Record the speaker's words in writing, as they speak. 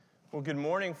Well, good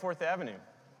morning, 4th Avenue.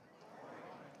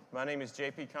 My name is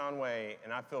J.P. Conway,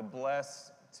 and I feel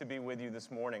blessed to be with you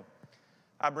this morning.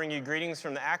 I bring you greetings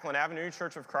from the Ackland Avenue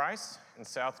Church of Christ in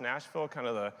South Nashville, kind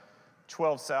of the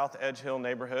 12 South Edge Hill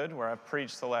neighborhood where I've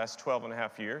preached the last 12 and a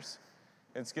half years.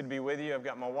 It's good to be with you. I've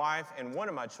got my wife and one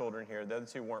of my children here. The other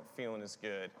two weren't feeling as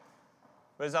good.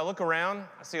 But as I look around,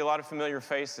 I see a lot of familiar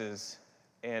faces,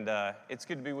 and it's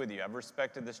good to be with you. I've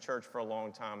respected this church for a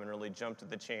long time and really jumped at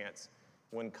the chance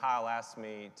when Kyle asked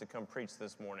me to come preach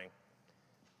this morning.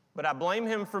 But I blame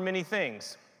him for many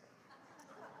things,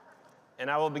 and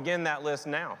I will begin that list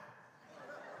now.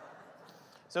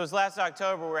 So it was last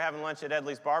October, we were having lunch at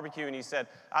Edley's Barbecue, and he said,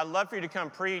 I'd love for you to come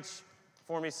preach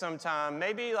for me sometime,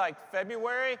 maybe like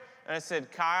February. And I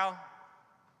said, Kyle,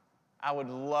 I would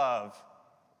love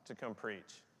to come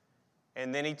preach.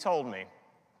 And then he told me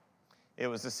it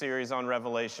was a series on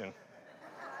Revelation.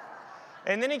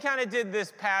 And then he kind of did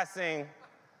this passing,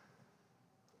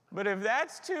 but if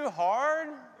that's too hard,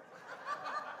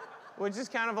 which is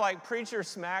kind of like preacher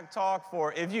smack talk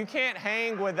for if you can't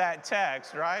hang with that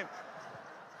text, right?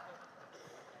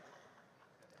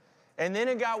 And then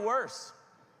it got worse.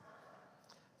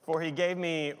 For he gave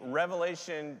me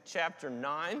Revelation chapter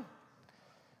 9,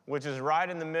 which is right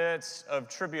in the midst of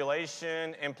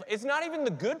tribulation. And it's not even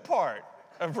the good part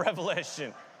of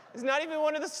Revelation. It's not even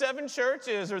one of the 7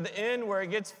 churches or the end where it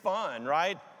gets fun,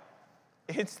 right?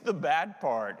 It's the bad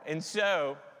part. And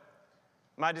so,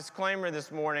 my disclaimer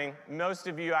this morning, most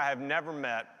of you I have never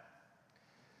met,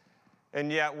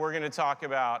 and yet we're going to talk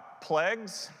about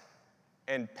plagues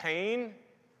and pain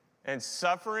and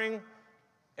suffering,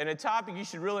 and a topic you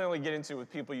should really only get into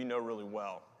with people you know really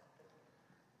well.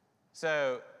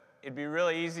 So, it'd be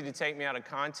really easy to take me out of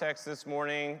context this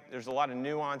morning. There's a lot of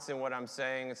nuance in what I'm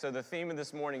saying, and so the theme of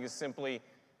this morning is simply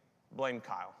blame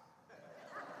Kyle.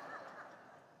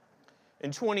 In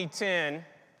 2010,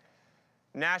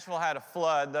 Nashville had a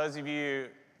flood. Those of you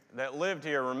that lived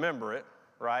here remember it,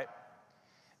 right?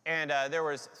 And there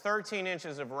was 13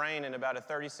 inches of rain in about a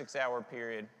 36-hour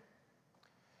period.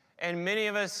 And many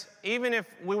of us, even if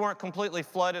we weren't completely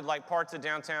flooded like parts of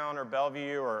downtown or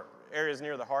Bellevue or areas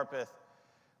near the Harpeth,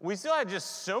 we still had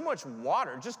just so much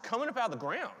water just coming up out of the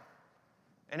ground.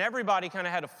 And everybody kind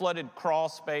of had a flooded crawl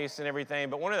space and everything.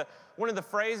 But one of the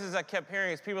phrases I kept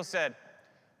hearing is people said,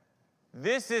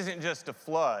 this isn't just a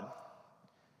flood.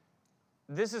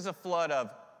 This is a flood of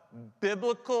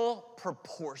biblical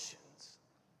proportions.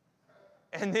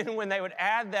 And then when they would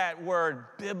add that word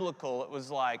biblical, it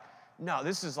was like, no,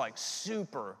 this is like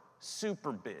super,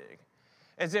 super big.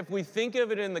 As if we think of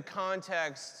it in the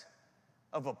context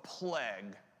of a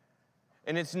plague.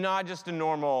 And it's not just a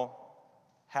normal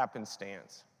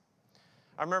happenstance.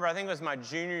 I remember, I think it was my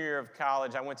junior year of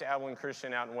college, I went to Abilene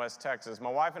Christian out in West Texas.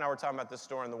 My wife and I were talking about this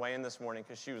story on the way in this morning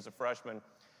because she was a freshman.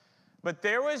 But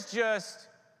there was just,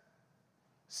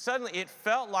 suddenly it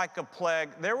felt like a plague.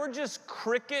 There were just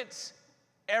crickets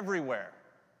everywhere.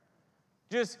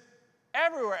 Just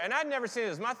everywhere. And I'd never seen it. It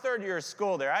was my 3rd year of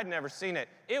school there. I'd never seen it.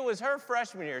 It was her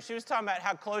freshman year. She was talking about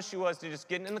how close she was to just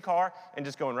getting in the car and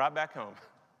just going right back home.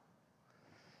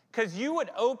 Because you would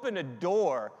open a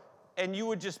door and you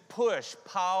would just push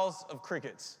piles of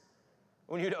crickets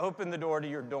when you'd open the door to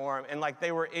your dorm, and like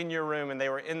they were in your room, and they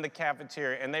were in the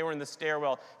cafeteria, and they were in the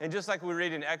stairwell. And just like we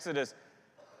read in Exodus,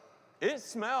 it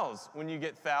smells when you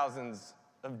get thousands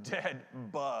of dead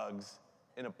bugs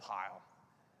in a pile.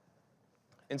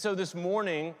 And so this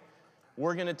morning,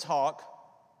 we're going to talk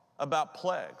about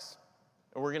plagues.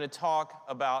 And we're going to talk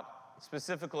about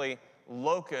specifically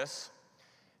locusts,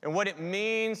 and what it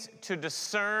means to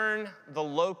discern the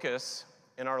locusts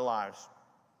in our lives.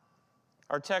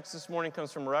 Our text this morning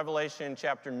comes from Revelation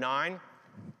chapter 9,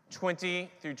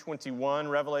 20 through 21.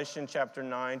 Revelation chapter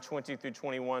 9, 20 through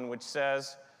 21, which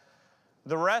says,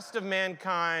 the rest of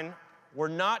mankind were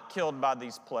not killed by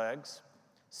these plagues,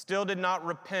 still did not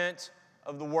repent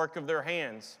of the work of their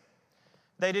hands.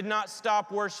 They did not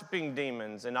stop worshiping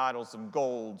demons and idols of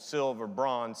gold, silver,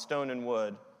 bronze, stone, and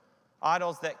wood,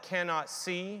 idols that cannot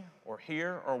see or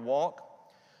hear or walk,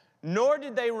 nor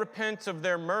did they repent of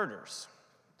their murders,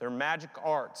 their magic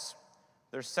arts,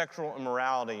 their sexual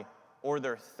immorality, or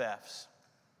their thefts.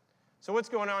 So what's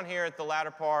going on here at the latter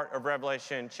part of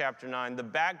Revelation chapter 9? The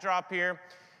backdrop here,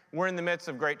 we're in the midst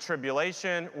of great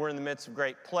tribulation, we're in the midst of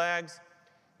great plagues.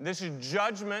 This is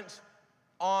judgment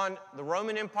on the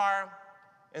Roman Empire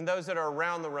and those that are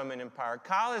around the Roman Empire.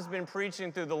 Kyle has been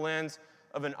preaching through the lens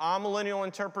of an amillennial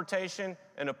interpretation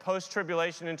and a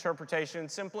post-tribulation interpretation,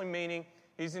 simply meaning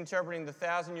he's interpreting the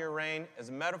 1,000-year reign as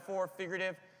a metaphor,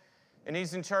 figurative, and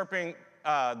he's interpreting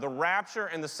the rapture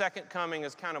and the second coming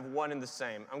is kind of one and the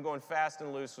same. I'm going fast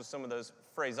and loose with some of those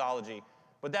phraseology,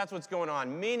 but that's what's going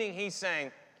on. Meaning he's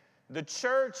saying the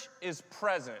church is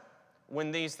present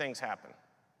when these things happen.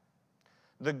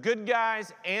 The good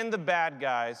guys and the bad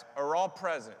guys are all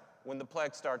present when the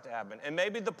plagues start to happen. And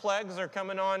maybe the plagues are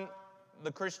coming on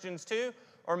the Christians too,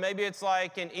 or maybe it's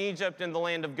like in Egypt in the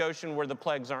land of Goshen where the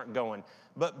plagues aren't going.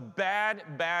 But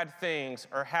bad things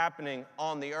are happening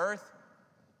on the earth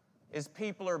as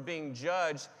people are being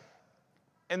judged.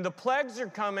 And the plagues are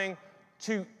coming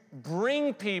to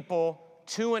bring people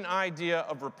to an idea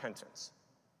of repentance,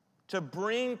 to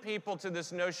bring people to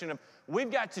this notion of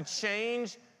we've got to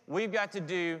change, we've got to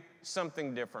do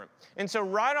something different. And so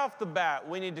right off the bat,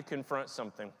 we need to confront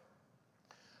something.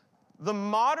 The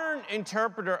modern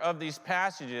interpreter of these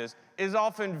passages is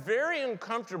often very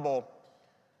uncomfortable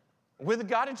with the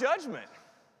God of judgment.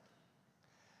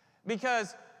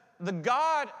 Because the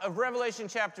God of Revelation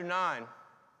chapter 9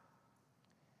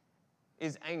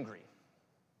 is angry.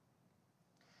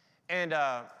 And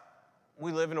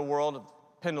we live in a world of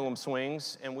pendulum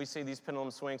swings, and we see these pendulum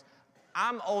swings.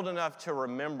 I'm old enough to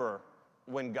remember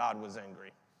when God was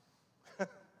angry.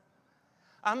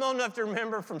 I'm old enough to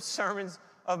remember from sermons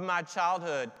of my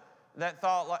childhood that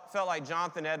felt like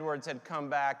Jonathan Edwards had come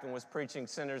back and was preaching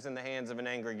sinners in the hands of an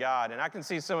angry God. And I can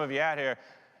see some of you out here,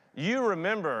 you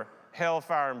remember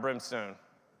hellfire and brimstone,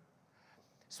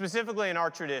 specifically in our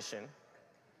tradition.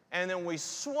 And then we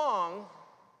swung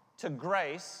to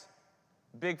grace.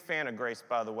 Big fan of Grace,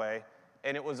 by the way.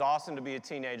 And it was awesome to be a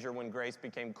teenager when Grace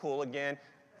became cool again.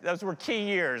 Those were key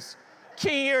years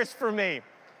for me,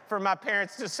 for my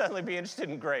parents to suddenly be interested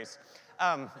in Grace.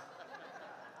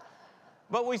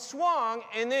 But we swung,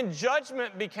 and then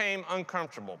judgment became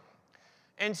uncomfortable.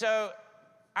 And so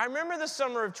I remember the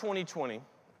summer of 2020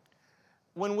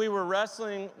 when we were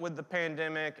wrestling with the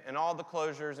pandemic and all the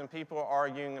closures and people were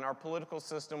arguing and our political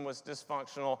system was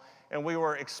dysfunctional and we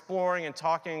were exploring and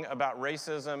talking about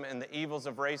racism and the evils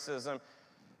of racism.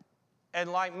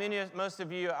 And like most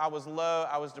of you, I was low,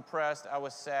 I was depressed, I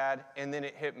was sad, and then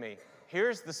it hit me.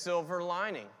 Here's the silver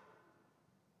lining.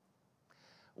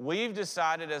 We've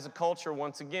decided as a culture,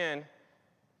 once again,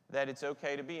 that it's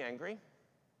okay to be angry,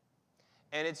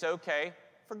 and it's okay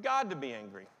for God to be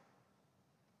angry.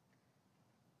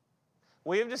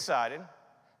 We have decided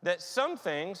that some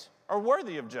things are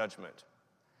worthy of judgment,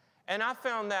 and I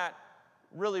found that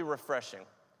really refreshing.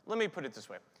 Let me put it this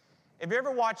way. Have you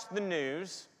ever watched the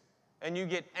news and you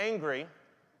get angry?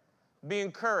 Be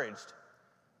encouraged.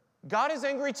 God is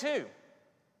angry too,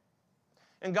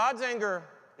 and God's anger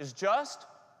is just.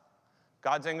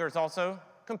 God's anger is also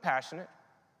compassionate.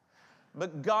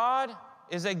 But God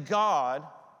is a God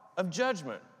of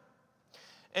judgment.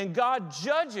 And God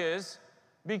judges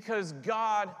because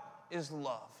God is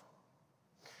love.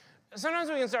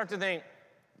 Sometimes we can start to think,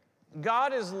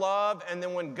 God is love, and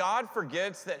then when God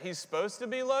forgets that he's supposed to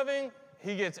be loving,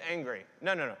 he gets angry.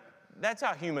 No. That's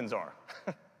how humans are.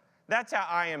 That's how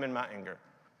I am in my anger.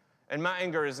 And my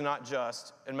anger is not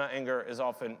just, and my anger is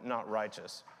often not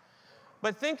righteous.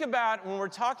 But think about when we're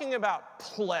talking about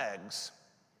plagues,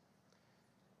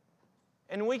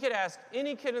 and we could ask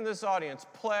any kid in this audience,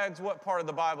 plagues, what part of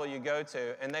the Bible you go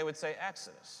to, and they would say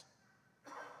Exodus.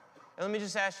 And let me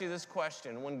just ask you this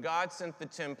question. When God sent the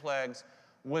 10 plagues,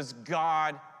 was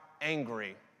God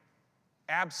angry?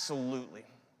 Absolutely.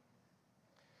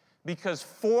 Because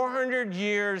 400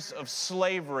 years of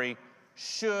slavery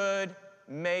should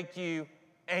make you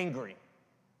angry.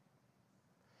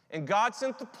 And God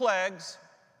sent the plagues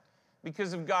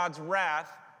because of God's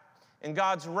wrath, and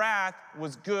God's wrath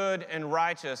was good and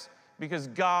righteous because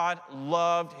God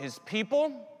loved his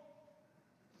people,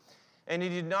 and he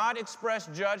did not express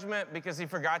judgment because he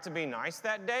forgot to be nice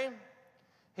that day.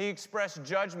 He expressed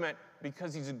judgment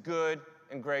because he's a good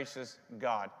and gracious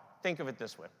God. Think of it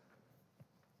this way.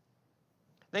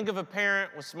 Think of a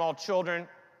parent with small children,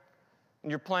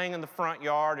 and you're playing in the front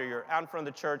yard, or you're out in front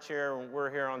of the church here, and we're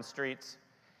here on the streets.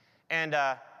 And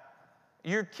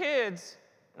your kids,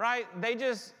 right, they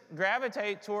just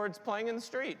gravitate towards playing in the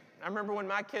street. I remember when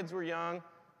my kids were young,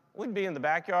 we'd be in the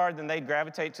backyard, then they'd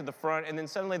gravitate to the front, and then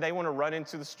suddenly they want to run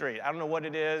into the street. I don't know what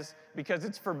it is. Because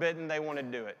it's forbidden, they want to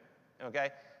do it, okay?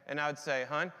 And I would say,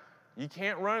 hon, you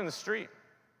can't run in the street.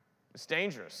 It's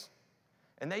dangerous.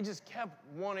 And they just kept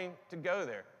wanting to go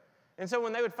there. And so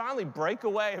when they would finally break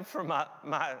away from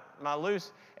my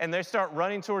loose and they start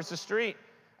running towards the street,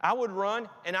 I would run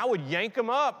and I would yank them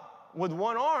up with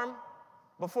one arm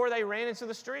before they ran into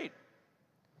the street.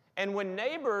 And when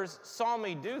neighbors saw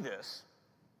me do this,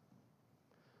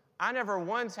 I never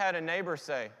once had a neighbor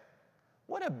say,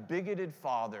 "What a bigoted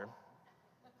father."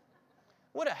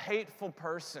 What a hateful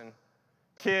person.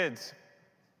 Kids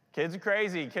are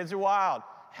crazy. Kids are wild.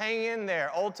 Hang in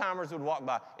there. Old timers would walk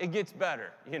by. It gets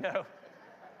better, you know.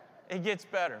 It gets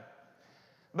better.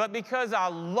 But because I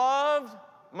loved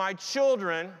my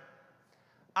children,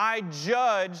 I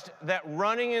judged that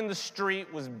running in the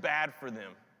street was bad for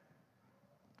them.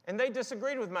 And they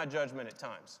disagreed with my judgment at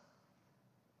times.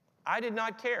 I did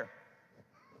not care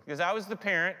because I was the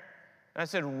parent, and I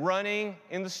said, running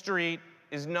in the street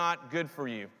is not good for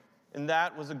you. And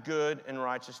that was a good and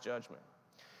righteous judgment.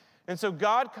 And so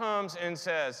God comes and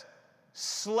says,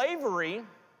 slavery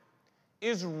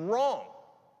is wrong,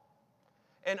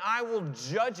 and I will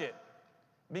judge it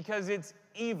because it's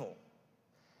evil.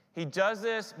 He does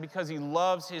this because he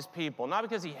loves his people, not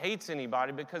because he hates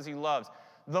anybody, because he loves.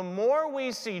 The more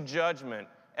we see judgment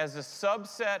as a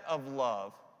subset of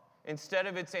love instead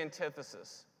of its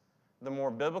antithesis, the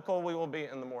more biblical we will be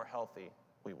and the more healthy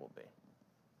we will be.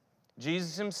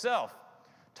 Jesus himself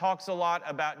talks a lot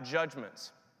about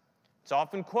judgments. It's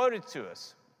often quoted to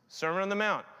us, Sermon on the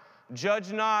Mount,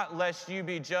 judge not lest you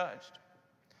be judged.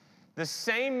 The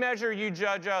same measure you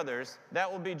judge others,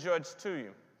 that will be judged to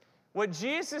you. What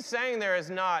Jesus is saying there is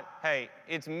not, hey,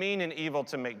 it's mean and evil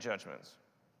to make judgments.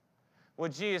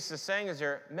 What Jesus is saying is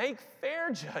here, make fair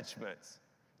judgments.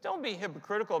 Don't be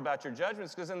hypocritical about your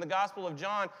judgments, because in the Gospel of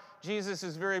John, Jesus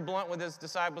is very blunt with his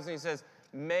disciples, and he says,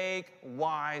 make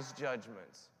wise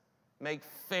judgments. Make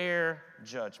fair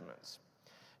judgments.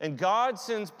 And God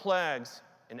sends plagues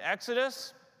in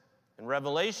Exodus, in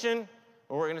Revelation,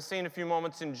 and we're going to see in a few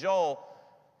moments in Joel.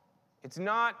 It's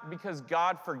not because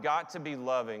God forgot to be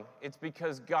loving. It's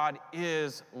because God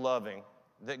is loving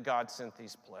that God sent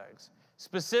these plagues.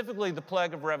 Specifically, the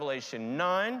plague of Revelation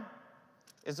 9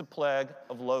 is a plague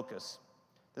of locusts.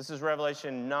 This is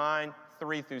Revelation 9,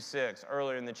 3 through 6,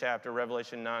 earlier in the chapter,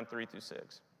 Revelation 9, 3 through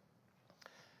 6.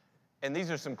 And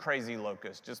these are some crazy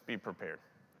locusts. Just be prepared.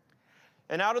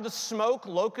 And out of the smoke,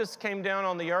 locusts came down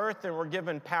on the earth and were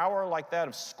given power like that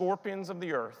of scorpions of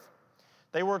the earth.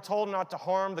 They were told not to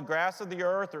harm the grass of the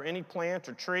earth or any plant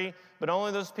or tree, but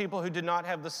only those people who did not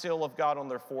have the seal of God on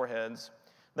their foreheads.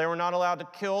 They were not allowed to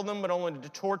kill them, but only to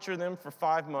torture them for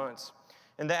 5 months.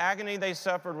 And the agony they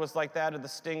suffered was like that of the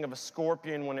sting of a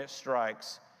scorpion when it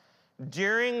strikes.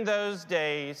 During those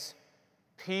days,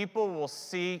 people will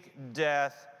seek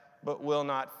death, but will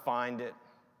not find it.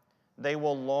 They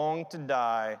will long to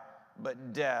die,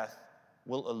 but death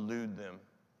will elude them.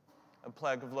 A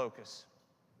plague of locusts.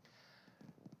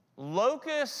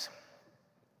 Locusts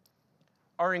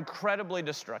are incredibly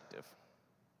destructive.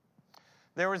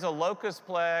 There was a locust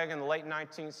plague in the late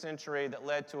 19th century that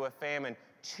led to a famine.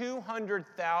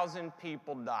 200,000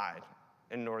 people died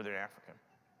in northern Africa.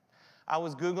 I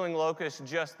was Googling locusts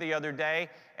just the other day,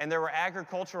 and there were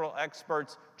agricultural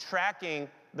experts tracking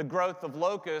the growth of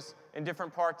locusts in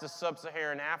different parts of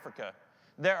sub-Saharan Africa.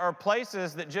 There are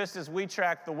places that, just as we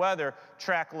track the weather,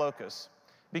 track locusts,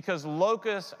 because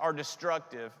locusts are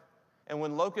destructive, and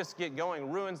when locusts get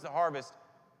going, ruins the harvest,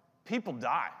 people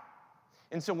die.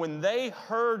 And so when they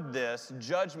heard this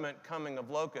judgment coming of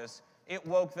locusts, it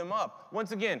woke them up.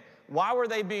 Once again, why were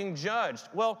they being judged?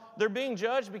 Well, they're being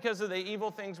judged because of the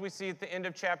evil things we see at the end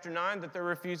of chapter 9 that they're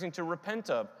refusing to repent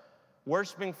of.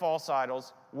 Worshiping false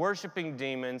idols, worshiping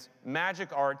demons, magic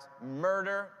arts,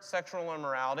 murder, sexual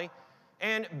immorality,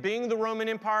 and being the Roman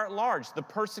Empire at large, the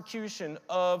persecution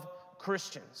of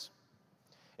Christians.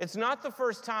 It's not the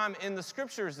first time in the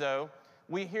scriptures, though,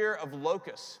 we hear of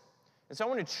locusts. And so I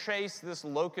want to trace this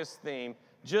locust theme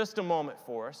just a moment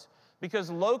for us,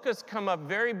 because locusts come up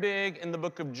very big in the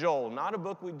book of Joel, not a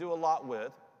book we do a lot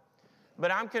with, but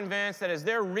I'm convinced that as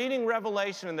they're reading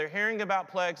Revelation and they're hearing about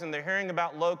plagues and they're hearing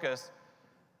about locusts,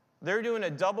 they're doing a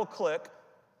double click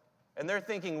and they're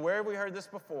thinking, where have we heard this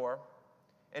before?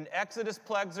 And Exodus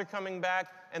plagues are coming back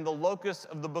and the locusts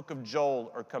of the book of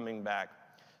Joel are coming back.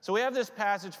 So we have this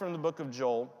passage from the book of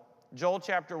Joel, Joel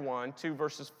chapter 1, 2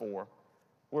 verses 4,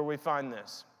 where we find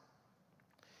this.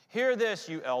 Hear this,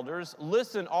 you elders.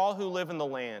 Listen, all who live in the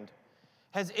land.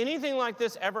 Has anything like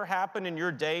this ever happened in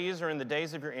your days or in the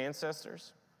days of your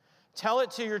ancestors? Tell it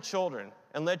to your children,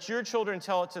 and let your children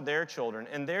tell it to their children,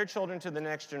 and their children to the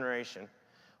next generation.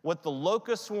 What the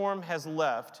locust swarm has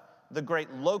left, the great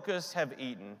locusts have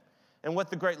eaten. And what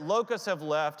the great locusts have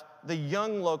left, the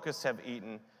young locusts have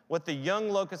eaten. What the young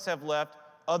locusts have left,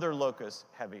 other locusts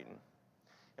have eaten.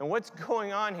 And what's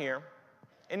going on here,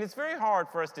 and it's very hard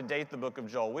for us to date the book of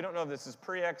Joel. We don't know if this is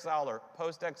pre-exile or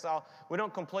post-exile. We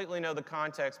don't completely know the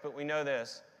context, but we know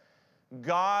this.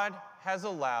 God has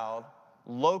allowed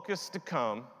locusts to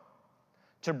come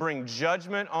to bring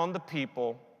judgment on the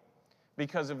people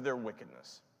because of their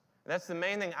wickedness. That's the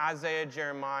main thing Isaiah,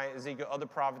 Jeremiah, Ezekiel, other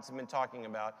prophets have been talking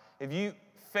about. If you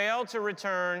fail to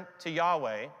return to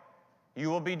Yahweh, you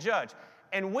will be judged.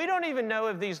 And we don't even know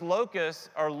if these locusts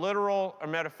are literal or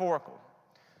metaphorical.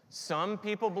 Some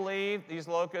people believe these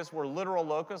locusts were literal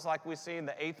locusts like we see in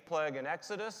the 8th plague in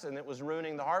Exodus, and it was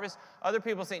ruining the harvest. Other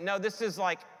people say, no, this is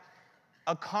like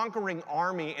a conquering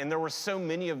army, and there were so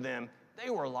many of them. They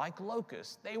were like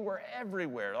locusts. They were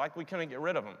everywhere, like we couldn't get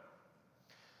rid of them.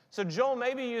 So Joel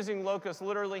may be using locusts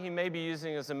literally, he may be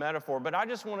using it as a metaphor, but I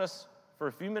just want us, for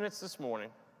a few minutes this morning,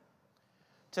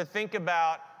 to think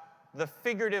about the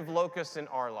figurative locusts in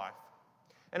our life.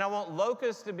 And I want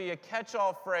locusts to be a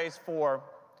catch-all phrase for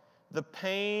the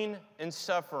pain and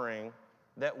suffering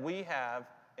that we have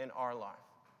in our life.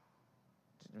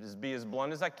 Just be as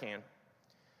blunt as I can.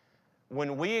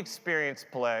 When we experience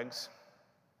plagues,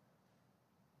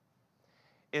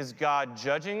 is God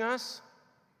judging us,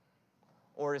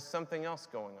 or is something else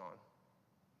going on?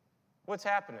 What's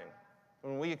happening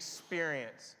when we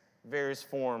experience various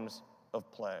forms of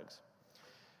plagues?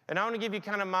 And I want to give you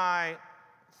kind of my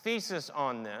thesis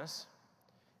on this,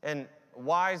 and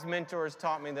wise mentors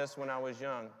taught me this when I was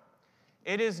young.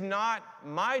 It is not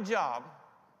my job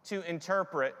to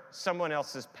interpret someone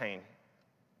else's pain.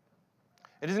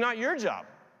 It is not your job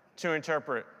to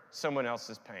interpret someone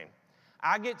else's pain.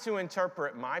 I get to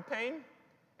interpret my pain,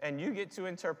 and you get to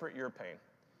interpret your pain.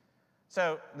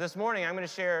 So this morning, I'm going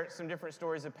to share some different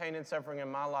stories of pain and suffering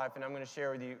in my life, and I'm going to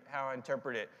share with you how I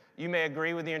interpret it. You may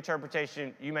agree with the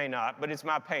interpretation, you may not, but it's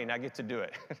my pain. I get to do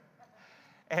it.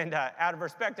 And out of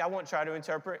respect, I won't try to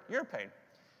interpret your pain.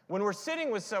 When we're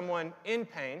sitting with someone in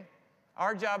pain,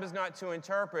 our job is not to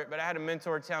interpret, but I had a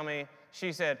mentor tell me,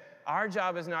 she said, our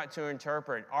job is not to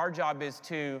interpret. Our job is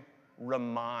to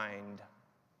remind.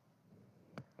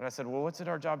 And I said, well, what's it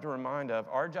our job to remind of?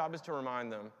 Our job is to remind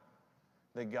them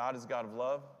that God is God of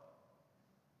love,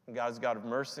 and God is God of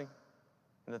mercy,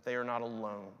 and that they are not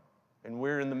alone. And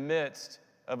we're in the midst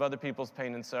of other people's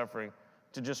pain and suffering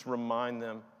to just remind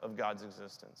them of God's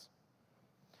existence.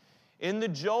 In the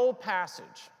Joel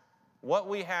passage, what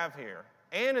we have here,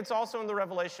 and it's also in the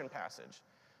Revelation passage,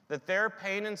 that their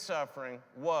pain and suffering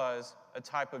was a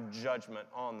type of judgment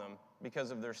on them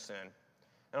because of their sin. And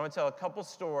I want to tell a couple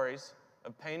stories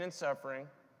of pain and suffering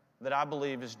that I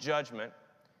believe is judgment.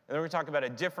 And then we're going to talk about a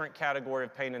different category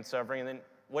of pain and suffering and then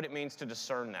what it means to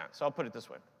discern that. So I'll put it this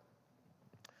way.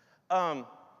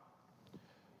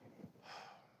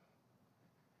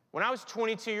 When I was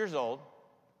 22 years old,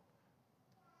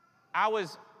 I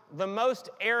was the most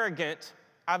arrogant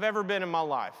I've ever been in my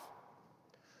life.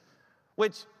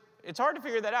 Which, it's hard to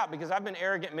figure that out because I've been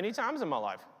arrogant many times in my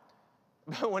life.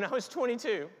 But when I was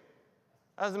 22,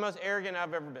 I was the most arrogant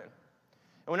I've ever been. And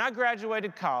when I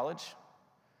graduated college,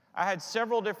 I had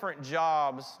several different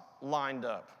jobs lined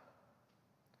up.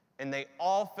 And they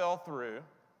all fell through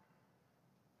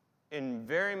in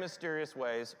very mysterious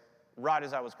ways right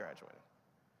as I was graduating.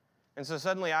 And so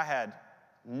suddenly I had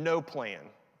no plan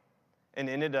and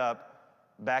ended up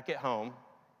back at home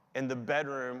in the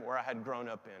bedroom where I had grown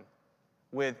up in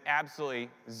with absolutely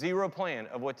zero plan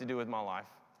of what to do with my life.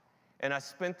 And I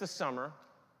spent the summer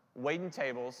waiting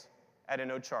tables at an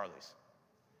O'Charlie's.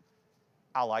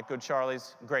 I like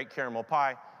O'Charlie's, great caramel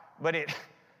pie, but it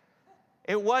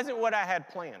wasn't what I had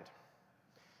planned.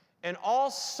 And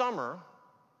all summer,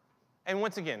 and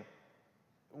once again,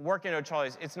 working at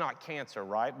O'Charlie's, it's not cancer,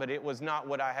 right? But it was not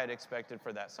what I had expected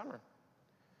for that summer.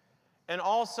 And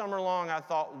all summer long, I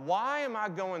thought, why am I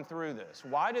going through this?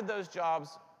 Why did those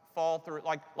jobs fall through?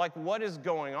 Like what is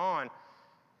going on?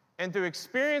 And through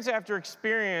experience after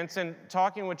experience and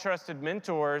talking with trusted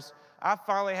mentors, I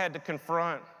finally had to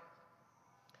confront,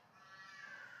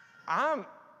 I'm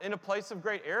in a place of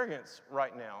great arrogance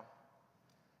right now.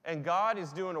 And God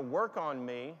is doing a work on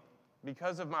me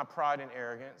because of my pride and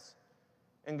arrogance.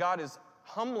 And God is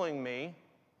humbling me.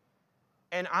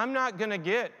 And I'm not going to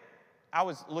get, I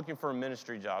was looking for a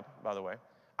ministry job, by the way.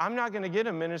 I'm not going to get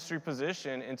a ministry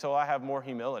position until I have more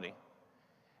humility.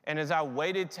 And as I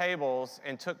waited tables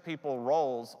and took people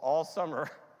roles all summer,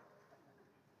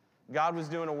 God was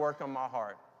doing a work on my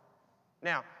heart.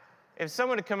 Now, if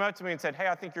someone had come up to me and said, hey,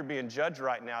 I think you're being judged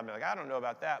right now, I'd be like, I don't know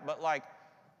about that. But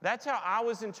that's how I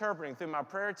was interpreting through my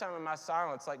prayer time and my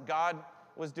silence, like God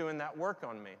was doing that work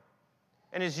on me.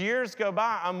 And as years go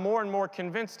by, I'm more and more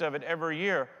convinced of it every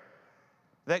year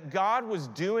that God was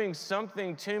doing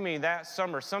something to me that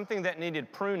summer, something that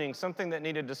needed pruning, something that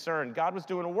needed discerned. God was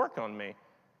doing a work on me,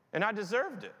 and I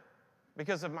deserved it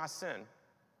because of my sin.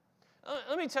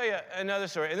 Let me tell you another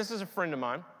story, and this is a friend of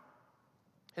mine.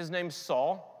 His name's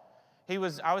Saul. I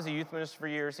was a youth minister for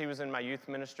years. He was in my youth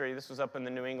ministry. This was up in the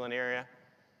New England area.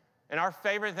 And our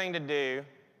favorite thing to do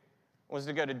was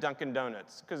to go to Dunkin'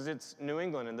 Donuts, because it's New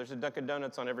England and there's a Dunkin'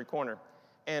 Donuts on every corner.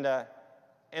 And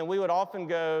we would often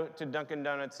go to Dunkin'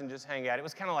 Donuts and just hang out. It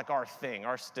was kind of like our thing,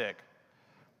 our stick.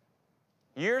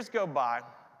 Years go by,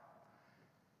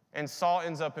 and Saul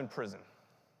ends up in prison.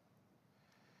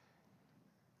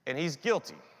 And he's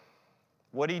guilty.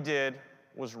 What he did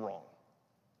was wrong.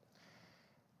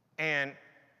 And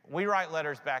we write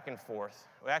letters back and forth.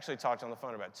 We actually talked on the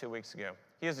phone about 2 weeks ago.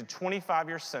 He has a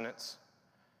 25-year sentence,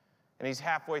 and he's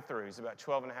halfway through. He's about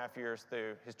 12 and a half years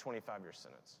through his 25-year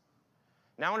sentence.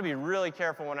 Now, I want to be really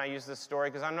careful when I use this story,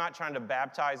 because I'm not trying to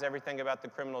baptize everything about the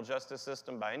criminal justice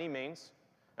system by any means.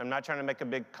 I'm not trying to make a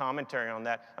big commentary on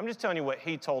that. I'm just telling you what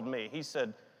he told me. He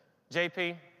said,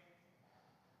 JP,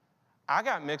 I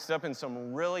got mixed up in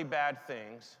some really bad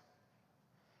things,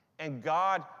 and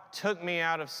God took me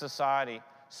out of society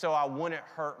so I wouldn't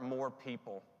hurt more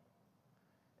people.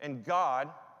 And God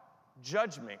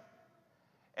judged me.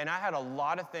 And I had a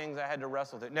lot of things I had to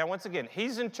wrestle with. Now, once again,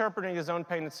 he's interpreting his own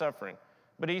pain and suffering.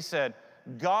 But he said,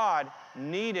 God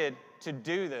needed to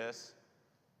do this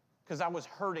because I was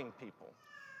hurting people.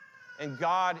 And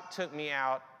God took me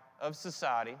out of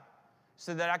society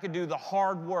so that I could do the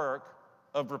hard work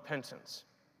of repentance.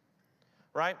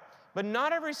 Right? But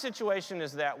not every situation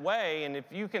is that way. And if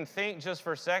you can think just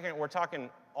for a second, we're talking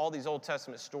all these Old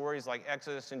Testament stories like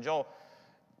Exodus and Joel.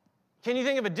 Can you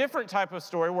think of a different type of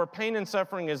story where pain and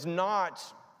suffering is not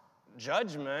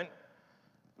judgment,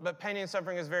 but pain and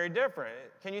suffering is very different?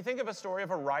 Can you think of a story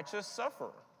of a righteous sufferer?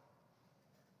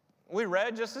 We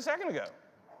read just a second ago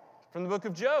from the book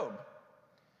of Job,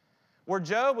 where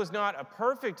Job was not a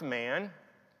perfect man,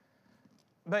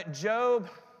 but Job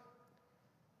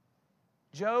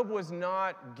was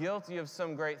not guilty of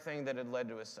some great thing that had led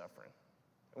to his suffering.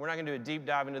 And we're not going to do a deep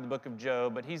dive into the book of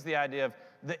Job, but he's the idea of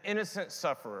the innocent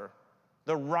sufferer,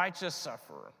 the righteous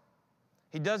sufferer.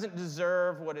 He doesn't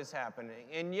deserve what is happening.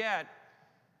 And yet,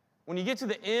 when you get to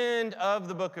the end of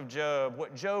the book of Job,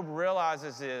 what Job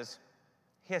realizes is,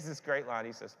 he has this great line.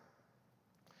 He says,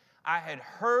 I had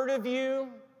heard of you,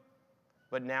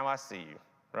 but now I see you,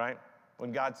 right?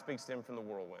 When God speaks to him from the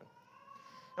whirlwind.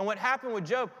 And what happened with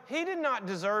Job, he did not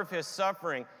deserve his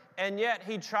suffering, and yet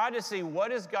he tried to see,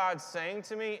 what is God saying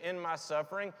to me in my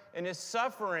suffering? And his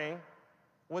suffering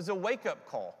was a wake-up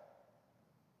call.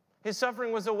 His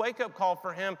suffering was a wake-up call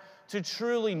for him to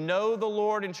truly know the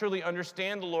Lord and truly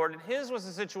understand the Lord. And his was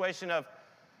a situation of,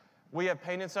 we have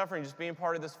pain and suffering just being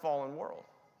part of this fallen world.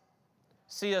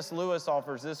 C.S. Lewis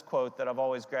offers this quote that I've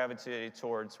always gravitated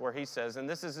towards, where he says, and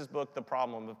this is his book, The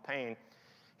Problem of Pain.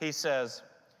 He says,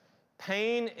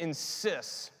 pain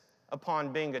insists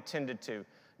upon being attended to.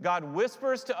 God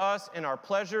whispers to us in our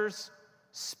pleasures,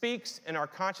 speaks in our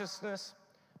consciousness,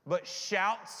 but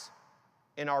shouts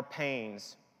in our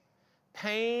pains.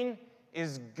 Pain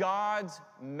is God's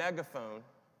megaphone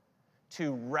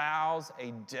to rouse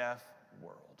a deaf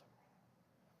world.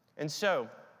 And so,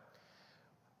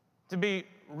 to be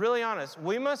really honest,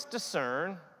 we must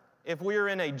discern if we are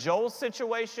in a Joel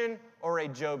situation or a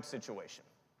Job situation.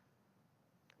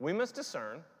 We must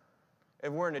discern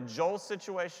if we're in a Joel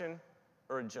situation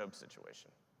or a Job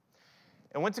situation.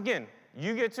 And once again,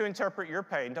 you get to interpret your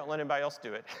pain. Don't let anybody else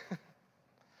do it.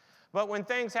 But when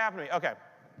things happen to me, okay,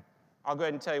 I'll go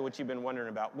ahead and tell you what you've been wondering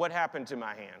about. What happened to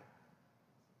my hand?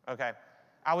 Okay,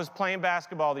 I was playing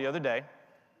basketball the other day,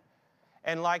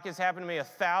 and like it's happened to me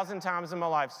 1,000 times in my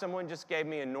life, someone just gave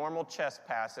me a normal chest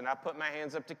pass, and I put my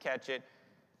hands up to catch it.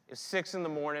 It was 6 in the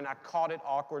morning. I caught it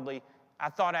awkwardly. I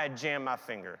thought I had jammed my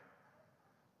finger.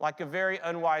 Like a very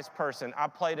unwise person, I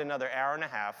played another hour and a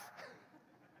half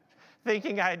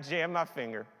thinking I had jammed my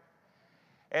finger.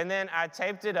 And then I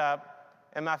taped it up,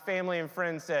 and my family and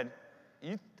friends said,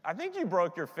 I think you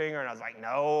broke your finger. And I was like,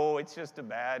 no, it's just a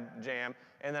bad jam.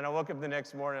 And then I woke up the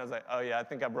next morning, I was like, oh yeah, I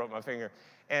think I broke my finger.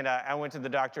 And I went to the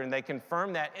doctor, and they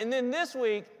confirmed that. And then this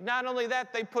week, not only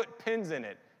that, they put pins in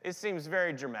it. It seems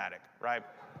very dramatic, right?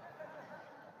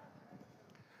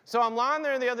 So I'm lying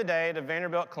there the other day at a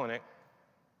Vanderbilt clinic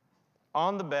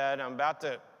on the bed. I'm about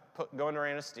to go under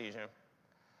anesthesia.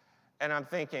 And I'm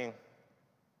thinking,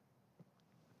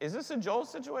 is this a Joel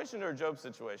situation or a Job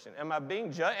situation? Am I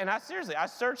being judged? And I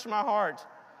searched my heart.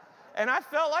 And I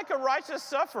felt like a righteous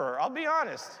sufferer, I'll be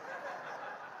honest.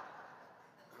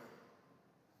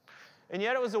 And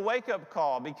yet it was a wake-up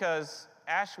call, because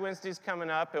Ash Wednesday's coming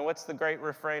up, and what's the great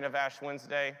refrain of Ash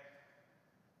Wednesday?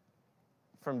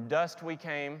 From dust we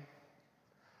came,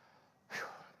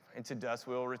 and to dust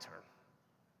we will return.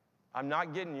 I'm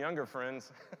not getting younger,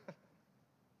 friends.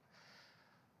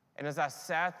 And as I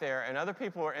sat there, and other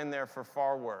people were in there for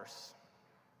far worse,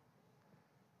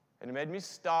 And it made me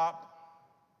stop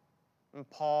and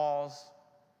pause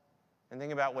and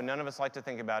think about what none of us like to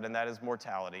think about, and that is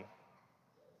mortality.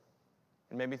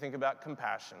 It made me think about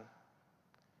compassion.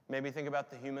 It made me think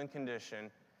about the human condition,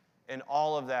 and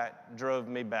all of that drove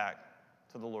me back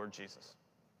to the Lord Jesus.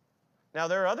 Now,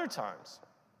 there are other times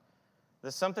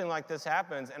that something like this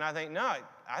happens, and I think, no,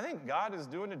 I think God is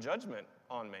doing a judgment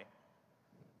on me.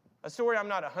 A story I'm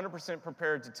not 100%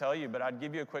 prepared to tell you, but I'd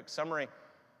give you a quick summary.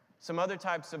 Some other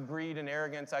types of greed and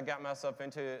arrogance I got myself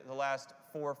into the last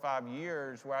 4 or 5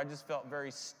 years, where I just felt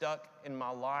very stuck in my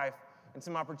life, and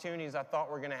some opportunities I thought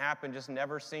were going to happen just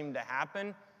never seemed to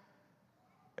happen.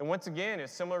 And once again,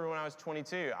 it's similar to when I was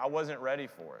 22. I wasn't ready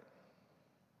for it.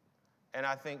 And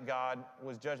I think God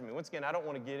was judging me. Once again, I don't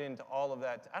want to get into all of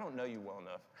that. I don't know you well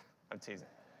enough. I'm teasing.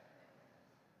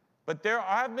 But there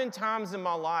have been times in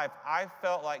my life I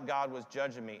felt like God was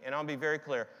judging me. And I'll be very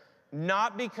clear.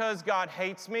 Not because God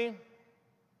hates me,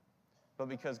 but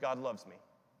because God loves me.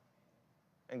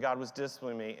 And God was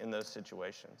disciplining me in those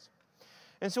situations.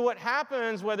 And so what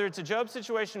happens, whether it's a Job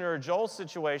situation or a Joel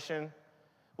situation,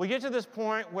 we get to this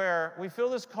point where we feel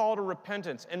this call to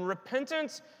repentance. And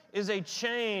repentance is a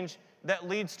change that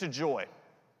leads to joy.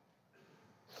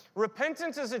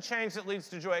 Repentance is a change that leads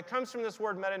to joy. It comes from this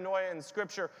word metanoia in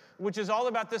Scripture, which is all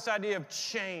about this idea of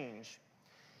change.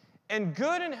 And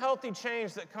good and healthy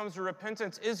change that comes to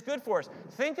repentance is good for us.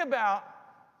 Think about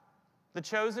the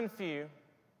chosen few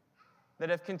that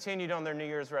have continued on their New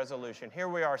Year's resolution. Here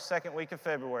we are, second week of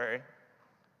February,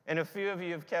 and a few of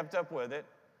you have kept up with it.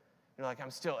 You're like,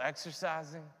 I'm still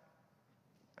exercising.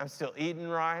 I'm still eating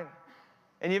right.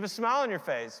 And you have a smile on your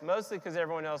face, mostly because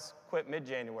everyone else quit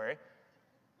mid-January,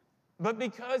 but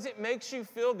because it makes you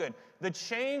feel good. The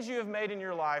change you have made in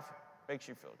your life makes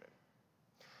you feel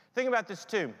good. Think about this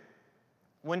too.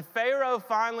 When Pharaoh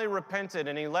finally repented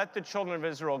and he let the children of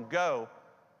Israel go,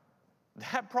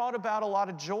 that brought about a lot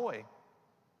of joy.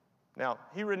 Now,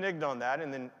 he reneged on that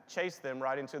and then chased them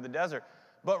right into the desert.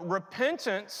 But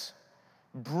repentance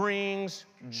brings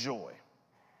joy.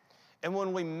 And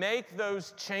when we make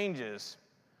those changes,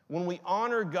 when we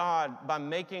honor God by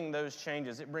making those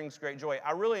changes, it brings great joy.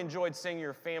 I really enjoyed singing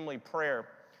your family prayer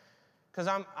because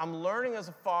I'm learning as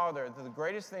a father that the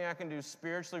greatest thing I can do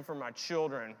spiritually for my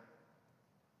children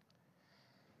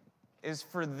is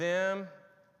for them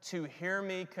to hear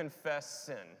me confess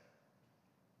sin.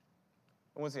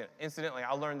 And once again, incidentally,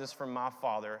 I learned this from my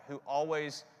father, who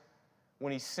always,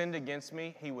 when he sinned against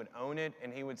me, he would own it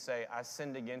and he would say, I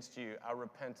sinned against you, I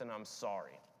repent and I'm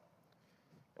sorry.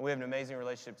 And we have an amazing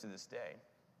relationship to this day.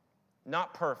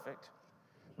 Not perfect,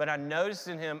 but I noticed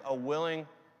in him a willing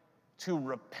to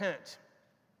repent.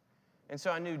 And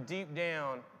so I knew deep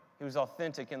down he was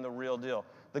authentic and the real deal.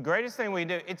 The greatest thing we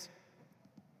do,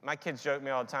 my kids joke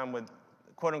me all the time with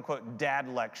quote-unquote dad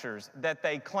lectures that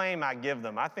they claim I give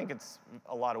them. I think it's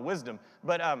a lot of wisdom.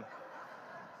 But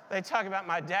they talk about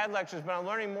my dad lectures, but I'm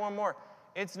learning more and more.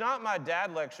 It's not my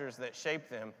dad lectures that shape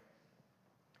them.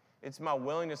 It's my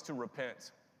willingness to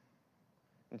repent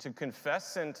and to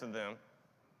confess sin to them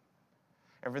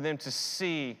and for them to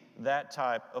see that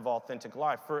type of authentic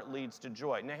life, for it leads to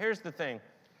joy. Now, here's the thing.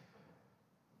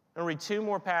 I'm going to read 2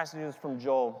 more passages from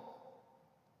Joel.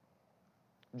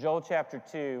 Joel chapter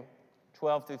 2,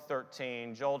 12 through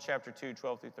 13. Joel chapter 2,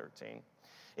 12 through 13.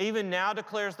 Even now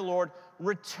declares the Lord,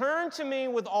 return to me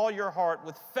with all your heart,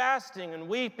 with fasting and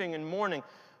weeping and mourning.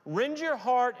 Rend your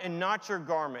heart and not your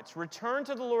garments. Return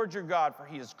to the Lord your God, for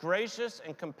he is gracious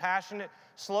and compassionate,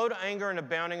 slow to anger and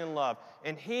abounding in love.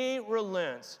 And he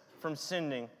relents from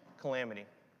sending calamity.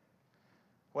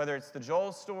 Whether it's the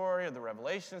Joel story or the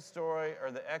Revelation story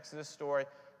or the Exodus story,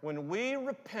 when we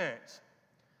repent,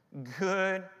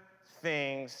 good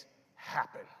things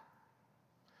happen.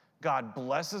 God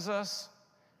blesses us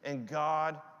and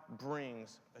God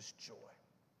brings us joy.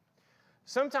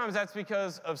 Sometimes that's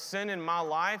because of sin in my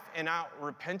life and I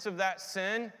repent of that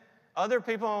sin. Other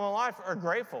people in my life are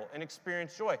grateful and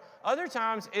experience joy. Other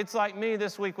times it's like me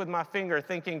this week with my finger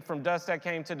thinking from dust I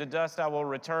came to the dust I will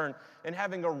return, and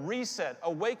having a reset,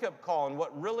 a wake-up call on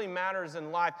what really matters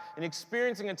in life and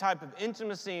experiencing a type of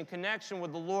intimacy and connection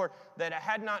with the Lord that I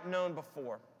had not known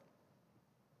before.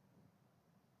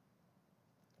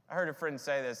 I heard a friend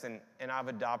say this and I've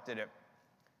adopted it.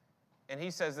 And he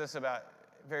says this about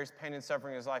various pain and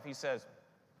suffering in his life. He says,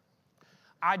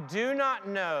 I do not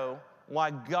know why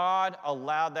God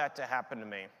allowed that to happen to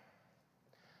me,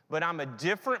 but I'm a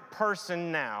different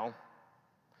person now,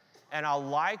 and I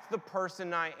like the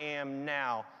person I am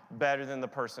now better than the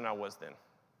person I was then.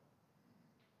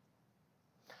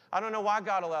 I don't know why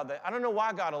God allowed that. I don't know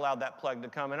why God allowed that plague to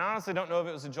come. And I honestly don't know if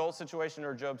it was a Joel situation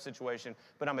or a Job situation,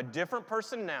 but I'm a different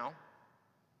person now.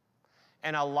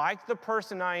 And I like the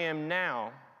person I am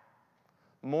now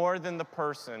more than the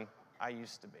person I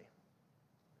used to be.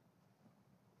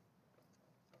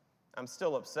 I'm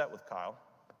still upset with Kyle.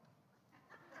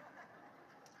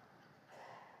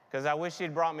 Because I wish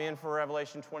he'd brought me in for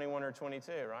Revelation 21 or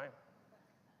 22, right?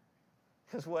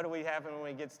 Because what do we happen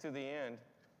when it gets to the end?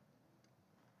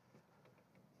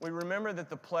 We remember that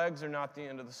the plagues are not the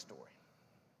end of the story.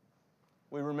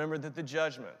 We remember that the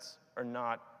judgments are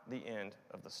not the end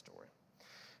of the story.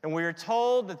 And we are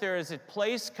told that there is a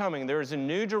place coming, there is a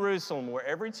new Jerusalem where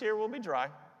every tear will be dry,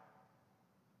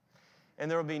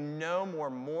 and there will be no more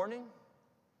mourning,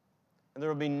 and there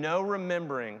will be no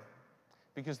remembering,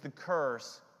 because the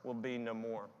curse will be no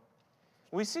more.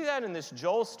 We see that in this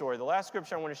Joel story. The last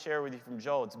scripture I want to share with you from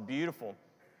Joel, it's beautiful.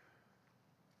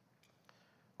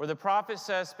 Where the prophet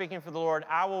says, speaking for the Lord,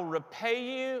 I will repay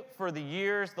you for the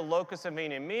years the locusts have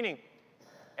eaten. Meaning,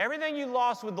 everything you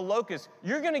lost with the locusts,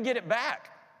 you're going to get it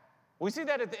back. We see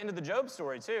that at the end of the Job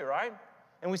story too, right?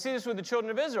 And we see this with the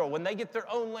children of Israel when they get their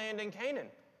own land in Canaan.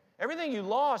 Everything you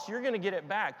lost, you're going to get it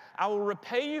back. I will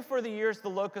repay you for the years the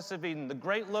locusts have eaten, the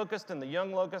great locust and the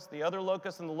young locust, the other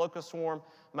locust and the locust swarm,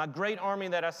 my great army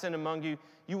that I sent among you.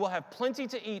 You will have plenty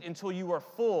to eat until you are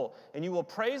full, and you will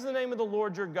praise the name of the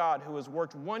Lord your God who has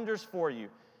worked wonders for you,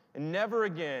 and never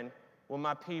again will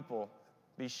my people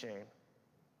be shamed.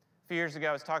 A few years ago,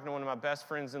 I was talking to one of my best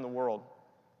friends in the world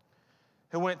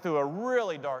who went through a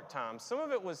really dark time. Some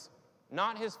of it was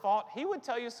not his fault. He would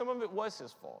tell you some of it was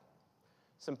his fault.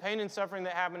 Some pain and suffering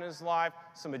that happened in his life,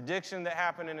 some addiction that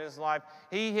happened in his life.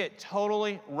 He hit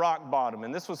totally rock bottom.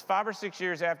 And this was 5 or 6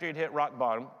 years after he'd hit rock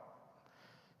bottom.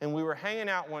 And we were hanging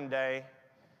out one day,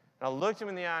 and I looked him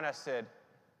in the eye and I said,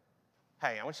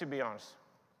 hey, I want you to be honest.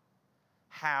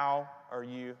 How are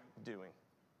you doing?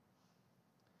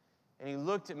 And he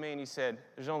looked at me and he said,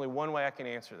 there's only one way I can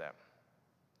answer that.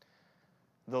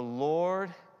 The Lord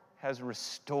has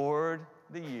restored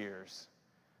the years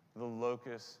the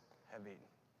locusts have eaten.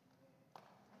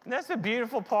 And that's the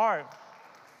beautiful part.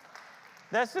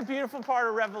 That's the beautiful part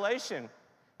of Revelation.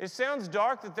 It sounds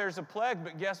dark that there's a plague,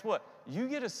 but guess what? You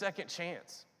get a second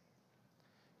chance.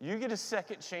 You get a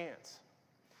second chance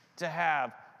to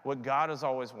have what God has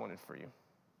always wanted for you.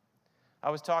 I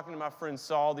was talking to my friend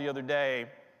Saul the other day,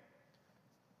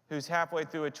 who's halfway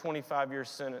through a 25-year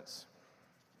sentence.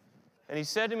 And he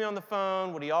said to me on the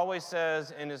phone what he always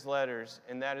says in his letters,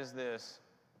 and that is this: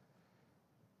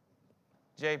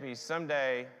 JP,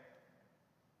 someday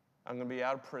I'm going to be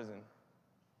out of prison,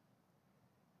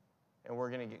 and we're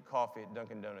going to get coffee at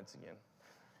Dunkin' Donuts again.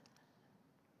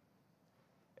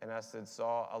 And I said,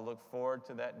 Saul, I look forward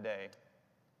to that day,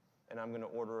 and I'm going to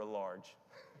order a large.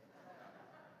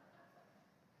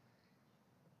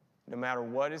 No matter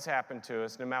what has happened to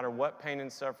us, no matter what pain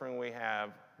and suffering we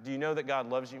have, do you know that God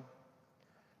loves you?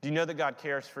 Do you know that God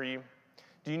cares for you?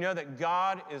 Do you know that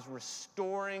God is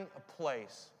restoring a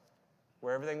place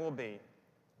where everything will be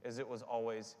as it was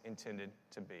always intended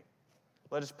to be?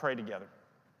 Let us pray together.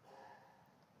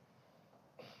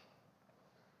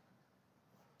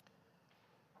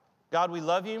 God, we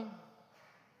love you,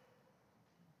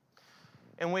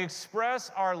 and we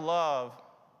express our love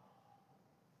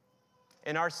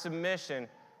and our submission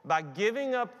by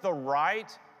giving up the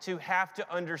right to have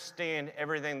to understand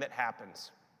everything that happens.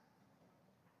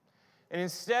 And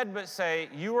instead, but say,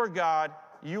 you are God,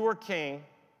 you are King.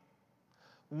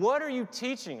 What are you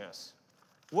teaching us?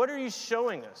 What are you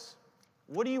showing us?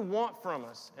 What do you want from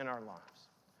us in our lives?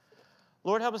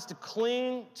 Lord, help us to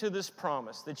cling to this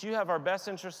promise that you have our best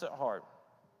interests at heart,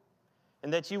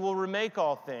 and that you will remake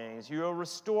all things, you will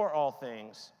restore all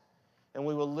things, and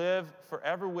we will live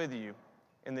forever with you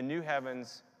in the new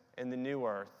heavens and the new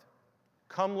earth.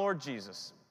 Come, Lord Jesus.